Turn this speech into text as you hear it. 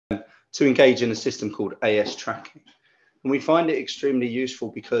to engage in a system called AS tracking. And we find it extremely useful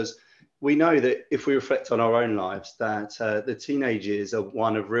because we know that if we reflect on our own lives, that the teenage years are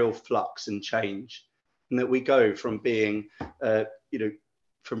one of real flux and change, and that we go from being,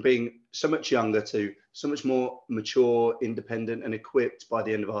 from being so much younger to so much more mature, independent, and equipped by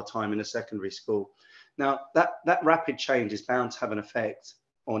the end of our time in a secondary school. Now, that rapid change is bound to have an effect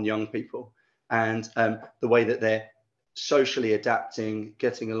on young people, and the way that they're socially adapting,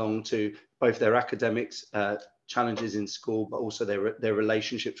 getting along to both their academics, challenges in school, but also their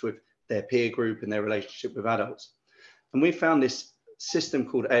relationships with their peer group and their relationship with adults. And we found this system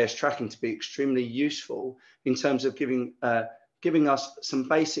called AS tracking to be extremely useful in terms of giving us some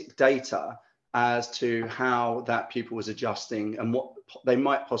basic data as to how that pupil was adjusting and what they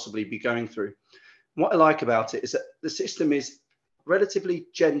might possibly be going through. What I like about it is that the system is relatively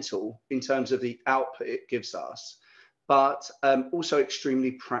gentle in terms of the output it gives us, but also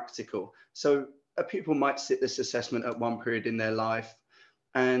extremely practical. So a pupil might sit this assessment at one period in their life,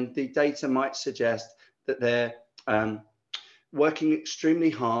 and the data might suggest that they're working extremely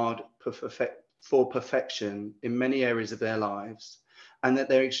hard for perfection in many areas of their lives, and that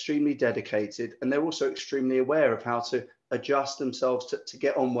they're extremely dedicated, and they're also extremely aware of how to adjust themselves to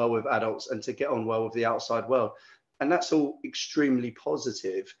get on well with adults and to get on well with the outside world. And that's all extremely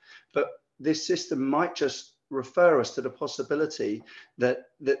positive. But this system might just refer us to the possibility that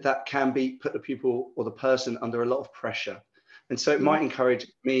can be put the pupil or the person under a lot of pressure. And so it might encourage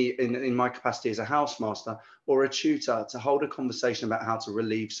me in my capacity as a housemaster or a tutor to hold a conversation about how to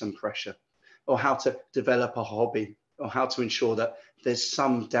relieve some pressure, or how to develop a hobby, or how to ensure that there's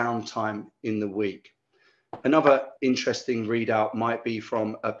some downtime in the week. Another interesting readout might be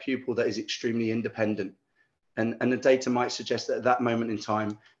from a pupil that is extremely independent. And the data might suggest that at that moment in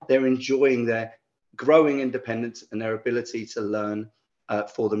time, they're enjoying their growing independence and their ability to learn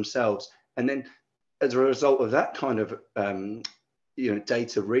for themselves. And then as a result of that kind of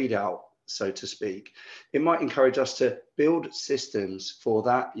data readout, so to speak, it might encourage us to build systems for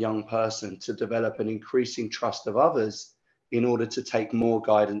that young person to develop an increasing trust of others in order to take more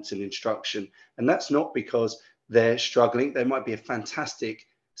guidance and instruction. And that's not because they're struggling. They might be a fantastic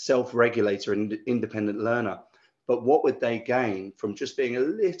self-regulator and independent learner. But what would they gain from just being a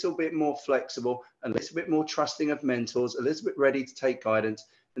little bit more flexible, a little bit more trusting of mentors, a little bit ready to take guidance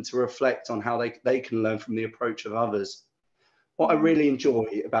and to reflect on how they can learn from the approach of others? What I really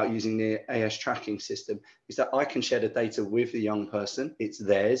enjoy about using the AS tracking system is that I can share the data with the young person. It's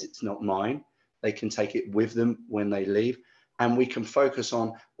theirs, it's not mine. They can take it with them when they leave. And we can focus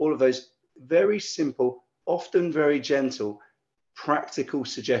on all of those very simple, often very gentle, practical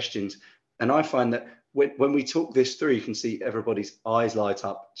suggestions. And I find that when we talk this through, you can see everybody's eyes light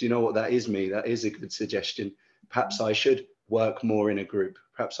up. Do you know what that is, me? That is a good suggestion. Perhaps I should work more in a group.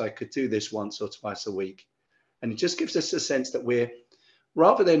 Perhaps I could do this once or twice a week. And it just gives us a sense that we're,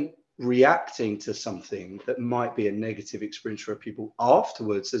 rather than reacting to something that might be a negative experience for people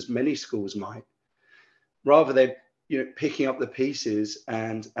afterwards, as many schools might, rather than picking up the pieces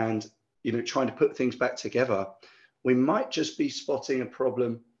and trying to put things back together, we might just be spotting a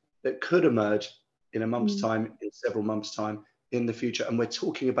problem that could emerge in a month's time, in several months' time in the future. And we're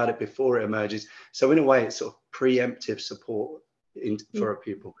talking about it before it emerges. So in a way, it's sort of preemptive support for a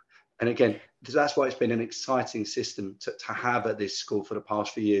pupil. And again, that's why it's been an exciting system to have at this school for the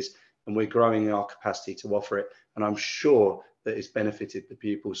past few years. And we're growing our capacity to offer it. And I'm sure that it's benefited the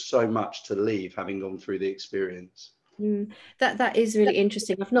pupils so much to leave having gone through the experience. That is really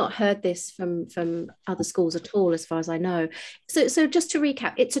interesting. I've not heard this from other schools at all, as far as I know. So just to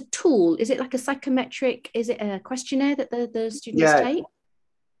recap, it's a tool. Is it like a psychometric? Is it a questionnaire that the students take?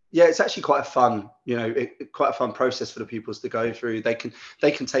 Yeah, it's actually quite a fun, quite a fun process for the pupils to go through. They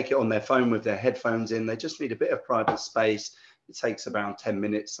can take it on their phone with their headphones in. They just need a bit of private space. It takes around 10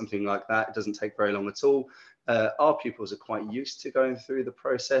 minutes, something like that. It doesn't take very long at all. Our pupils are quite used to going through the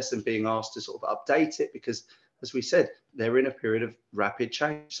process and being asked to sort of update it because, as we said, they're in a period of rapid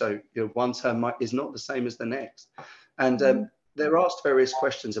change. So one term is not the same as the next. And they're asked various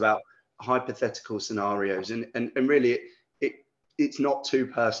questions about hypothetical scenarios. And really, it's not too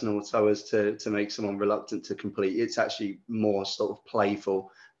personal so as to make someone reluctant to complete. It's actually more sort of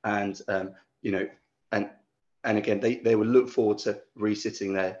playful and, and again, they would look forward to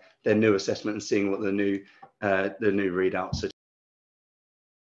resitting their new assessment and seeing what the new readouts are.